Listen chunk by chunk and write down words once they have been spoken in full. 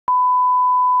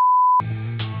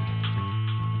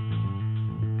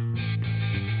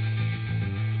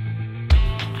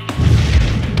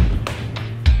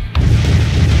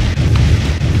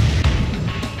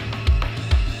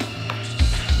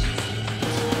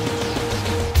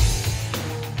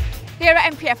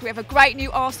NPF we have a great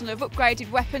new arsenal of upgraded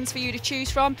weapons for you to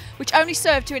choose from, which only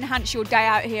serve to enhance your day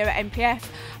out here at NPF.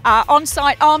 Our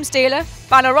on-site arms dealer,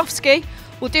 Balarowski,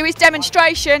 will do his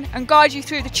demonstration and guide you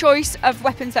through the choice of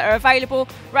weapons that are available,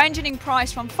 ranging in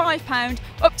price from £5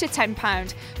 up to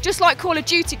 £10. Just like Call of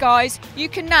Duty, guys, you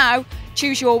can now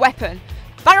choose your weapon.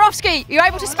 Balarowski, are you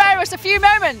able to spare us a few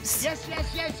moments? Yes.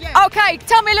 Okay,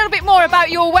 tell me a little bit more about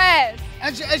your wares.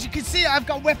 As you can see, I've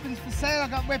got weapons for sale.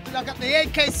 I've got the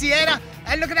AK Sierra.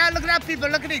 And look at that, people,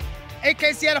 look at it.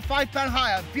 AK Sierra, £5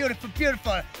 higher. Beautiful.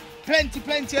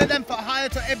 Plenty of them for hire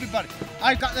to everybody.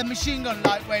 I got the machine gun,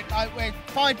 lightweight,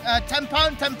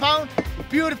 £10.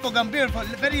 Beautiful gun, beautiful,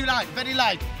 very light.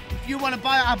 If you want to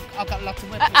buy it, I've got lots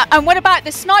of weapons. And what about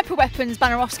the sniper weapons,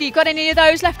 Balarowski? You got any of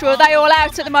those left, or are they all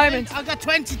out at the moment? I've got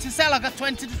 20 to sell.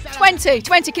 20.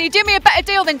 Can you do me a better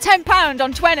deal than £10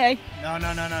 on 20? No.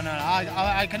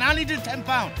 I can only do £10.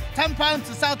 £10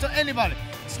 to sell to anybody.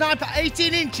 Sniper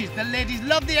 18 inches. The ladies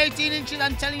love the 18 inches.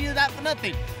 I'm telling you that for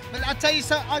nothing. But I'll tell you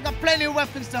so, I got plenty of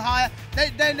weapons to hire. They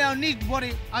don't need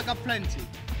worry. I got plenty.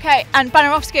 Okay, and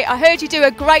Balarowski, I heard you do a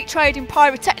great trade in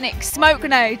pyrotechnics, smoke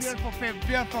grenades.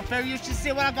 Beautiful. You should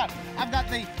see what I've got. I've got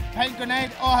the paint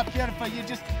grenade. Oh, beautiful. You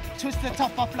just twist the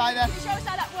top off like that. Can you show us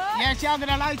how that works? Yeah, I'm going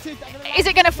to light it. Is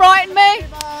it going to frighten me?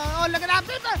 Oh, look at that,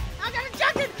 people. I got a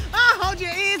jacket. Oh, hold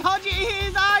your ears. Oh,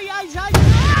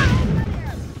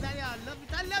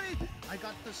 I love it. I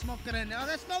got the smoke grenade. Oh,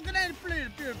 the smoke grenade.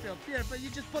 Beautiful.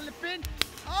 You just pull the pin.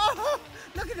 Oh,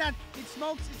 look at that. It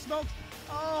smokes.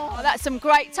 Oh, that's some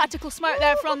great tactical smoke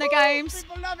there from the games.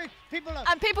 People love it.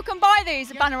 And people can buy these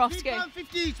at Balarowski.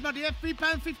 £3.50 each, my dear.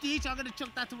 £3.50 each. I'm going to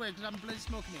chuck that away because I'm bloody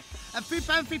smoking it. And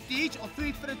 £3.50 each, or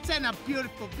 3 for a tenner.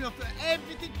 Beautiful.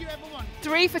 Everything you ever want.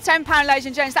 3 for £10, ladies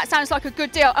and gents. That sounds like a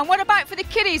good deal. And what about for the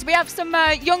kiddies? We have some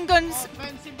young guns. Oh,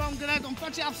 bouncing bomb grenades.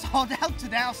 Unfortunately, I've sold out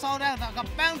today. I've got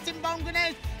bouncing bomb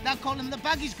grenades. They call them the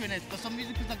baggage grenades for some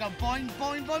reason because they go boing.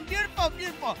 Beautiful.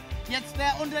 Yes,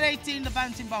 they're under 18, the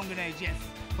bouncing bomb grenades. Yes,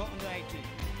 but under 18.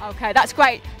 Okay, that's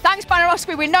great. Thanks,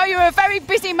 Balarowski. We know you're a very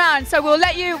busy man, so we'll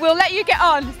let you get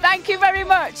on. Thank you very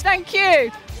much. Thank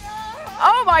you.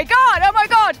 Oh my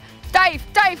God. Dave,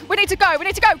 we need to go. Go.